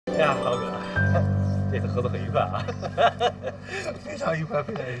呀，老葛，这次合作很愉快啊！非常愉快，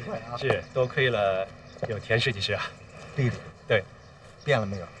非常愉快啊！是，多亏了有田设计师啊。对，变了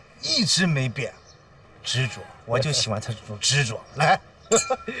没有？一直没变，执着，我就喜欢他这种执着。来，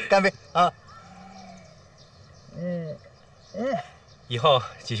干杯啊！以后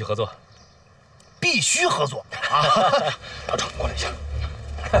继续合作，必须合作啊！老郑，过来一下，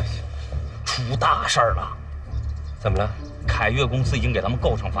出大事儿了！怎么了？凯越公司已经给咱们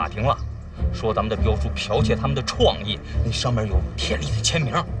告上法庭了，说咱们的标书剽窃他们的创意，那上面有田丽的签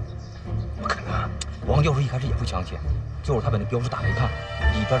名。不可能，王教授一开始也不相信，就是他把那标书打开一看，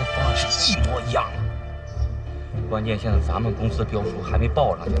里边的方案是一模一样的。关键现在咱们公司的标书还没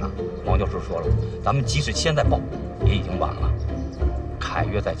报上去呢。王教授说了，咱们即使现在报，也已经晚了。凯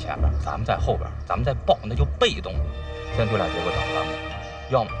越在前面，咱们在后边，咱们再报那就被动了。现在就俩结果找咱们，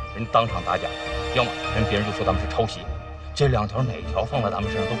要么人当场打假，要么别人就说咱们是抄袭。这两条哪条放在咱们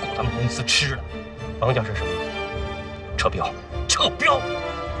身上都够咱们公司吃的。王教授什么意思？撤标，撤标！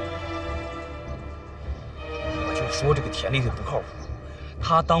我就说这个田丽丽不靠谱。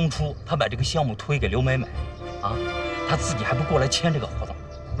他当初他把这个项目推给刘美美，啊，他自己还不过来签这个合同，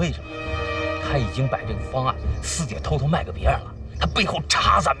为什么？他已经把这个方案私底下偷偷卖给别人了，他背后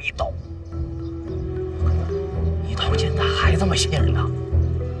插咱们一刀。你到现在还这么信任他？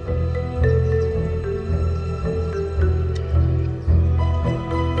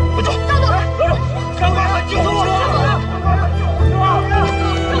快走！张总，张总，救我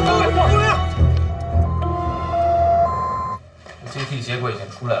！CT 结果已经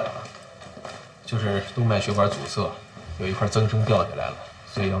出来了，就是动脉血管阻塞，有一块增生掉下来了，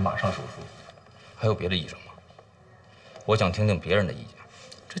所以要马上手术。还有别的医生吗？我想听听别人的意见。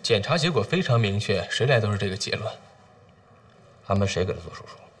这检查结果非常明确，谁来都是这个结论。安排谁给他做手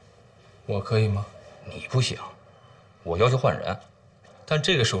术？我可以吗？你不行，我要求换人。但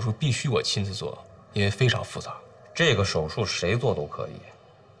这个手术必须我亲自做，因为非常复杂。这个手术谁做都可以，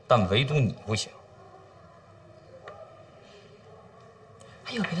但唯独你不行。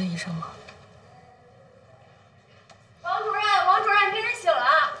还有别的医生吗？王主任，病人醒了。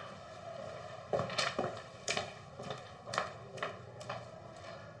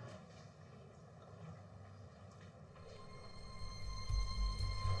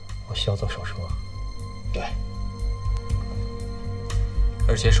我需要做手术啊？对。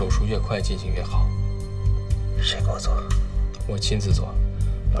而且手术越快进行越好。谁给我做？我亲自做。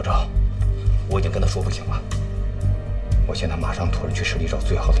老赵，我已经跟他说不行了。我现在马上托人去市里找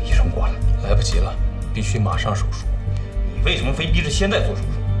最好的医生过来。来不及了，必须马上手术。你为什么非逼着现在做手术？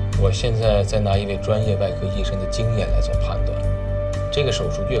我现在在拿一位专业外科医生的经验来做判断。这个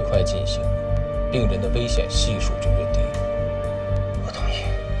手术越快进行，病人的危险系数就越低。我同意。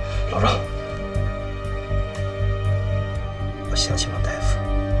老赵，我相信王大夫。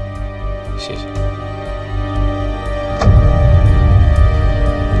谢谢。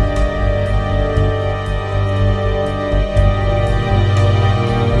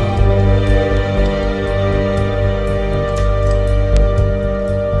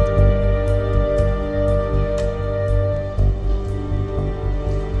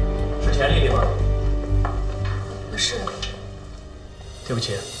是田丽丽吗？是。对不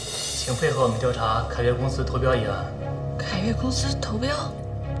起，请配合我们调查凯越公司投标一案。凯越公司投标？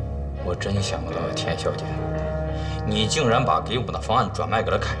我真想不到，田小姐，你竟然把给我的方案转卖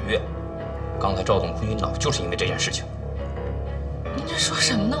给了凯越。刚才赵总昏晕倒，就是因为这件事情。您这说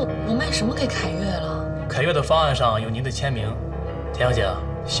什么呢？我卖什么给凯越了？凯越的方案上有您的签名，田小姐，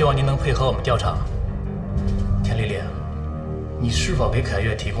希望您能配合我们调查。田丽丽，你是否给凯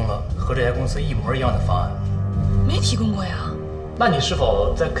越提供了和这家公司一模一样的方案？没提供过呀。那你是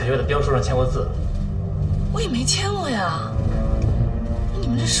否在凯越的标书上签过字？我也没签过呀。你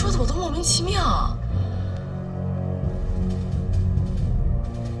们这说的我都莫名其妙。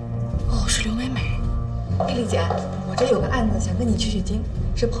哦，是刘美美。丽丽姐，我这有个案子想跟你取取经，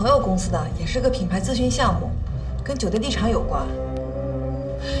是朋友公司的，也是个品牌咨询项目，跟酒店地产有关。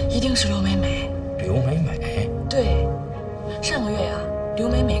一定是刘美美。刘美美？对，上个月呀，刘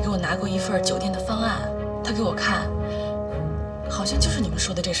美美给我拿过一份酒店的方案，她给我看，好像就是你们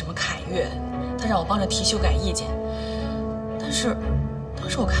说的这什么凯越，她让我帮着提修改意见，但是当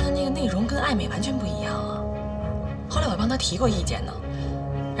时我看的那个内容跟爱美完全不一样啊。后来我帮她提过意见呢，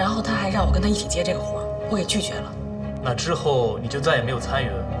然后她还让我跟她一起接这个活，我也拒绝了。那之后你就再也没有参与？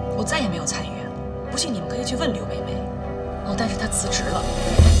我再也没有参与，不信你们可以去问刘美美。哦，但是她辞职了。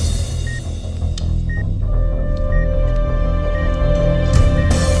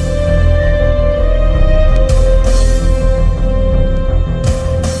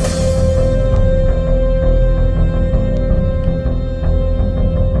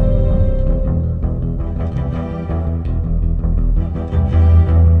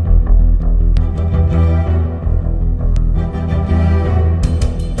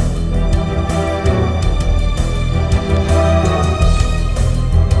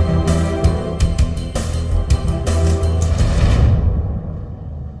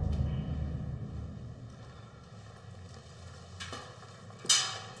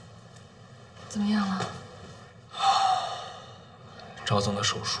等的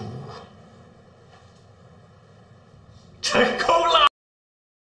手术